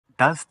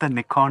Does the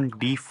Nikon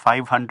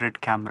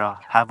D500 camera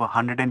have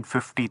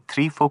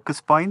 153 focus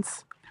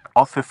points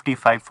or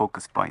 55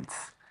 focus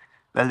points?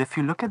 Well, if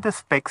you look at the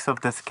specs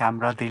of this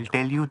camera, they'll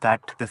tell you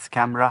that this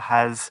camera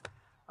has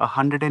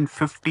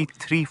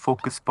 153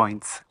 focus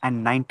points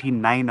and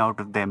 99 out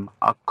of them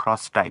are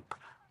cross type.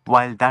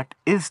 While that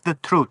is the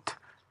truth,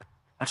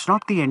 that's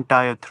not the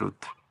entire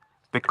truth.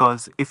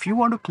 Because if you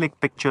want to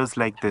click pictures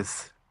like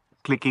this,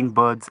 clicking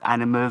birds,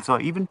 animals, or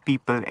even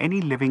people,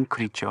 any living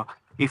creature,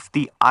 if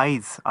the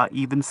eyes are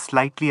even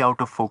slightly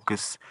out of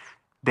focus,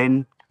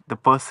 then the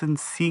person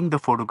seeing the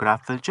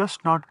photograph will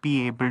just not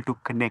be able to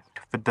connect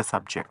with the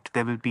subject.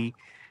 There will be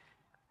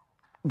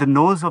the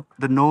nose or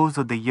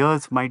the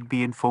ears might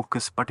be in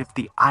focus, but if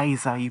the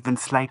eyes are even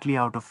slightly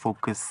out of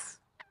focus,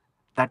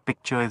 that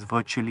picture is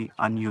virtually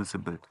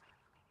unusable.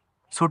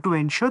 So to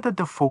ensure that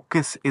the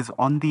focus is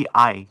on the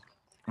eye,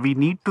 we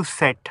need to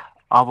set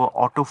our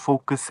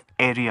autofocus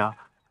area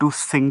to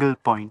single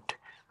point.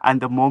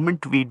 And the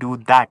moment we do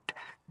that,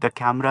 the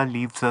camera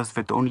leaves us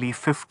with only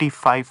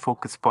 55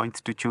 focus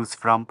points to choose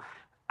from,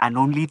 and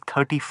only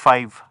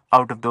 35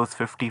 out of those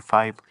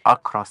 55 are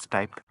cross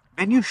type.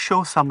 When you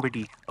show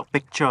somebody a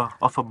picture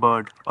of a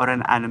bird or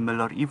an animal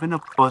or even a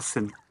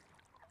person,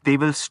 they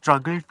will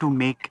struggle to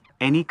make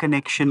any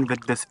connection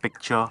with this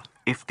picture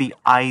if the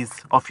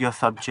eyes of your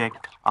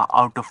subject are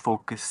out of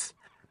focus.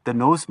 The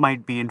nose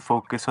might be in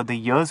focus, or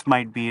the ears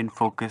might be in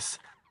focus,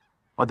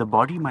 or the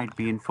body might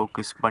be in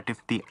focus, but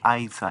if the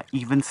eyes are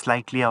even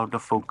slightly out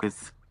of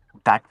focus,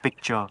 that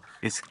picture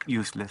is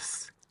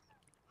useless.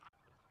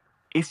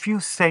 If you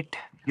set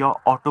your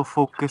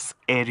autofocus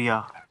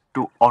area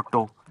to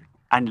auto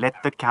and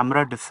let the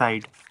camera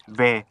decide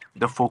where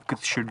the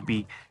focus should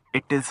be,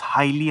 it is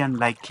highly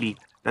unlikely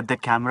that the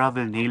camera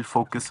will nail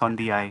focus on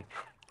the eye.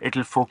 It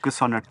will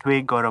focus on a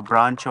twig or a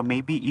branch or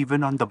maybe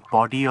even on the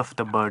body of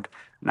the bird.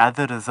 And as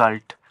a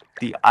result,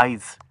 the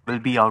eyes will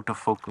be out of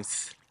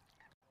focus.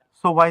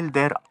 So while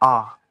there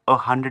are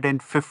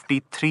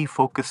 153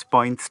 focus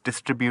points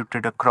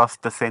distributed across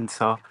the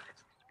sensor,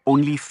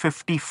 only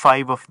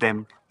 55 of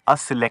them are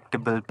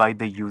selectable by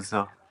the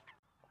user.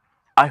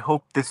 I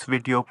hope this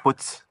video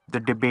puts the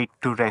debate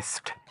to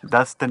rest.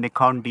 Does the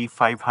Nikon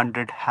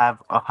D500 have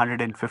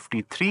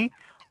 153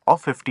 or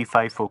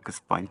 55 focus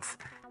points?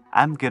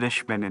 I'm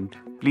Girish Menon.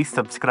 Please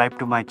subscribe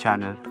to my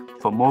channel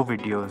for more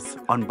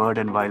videos on bird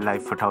and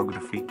wildlife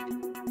photography.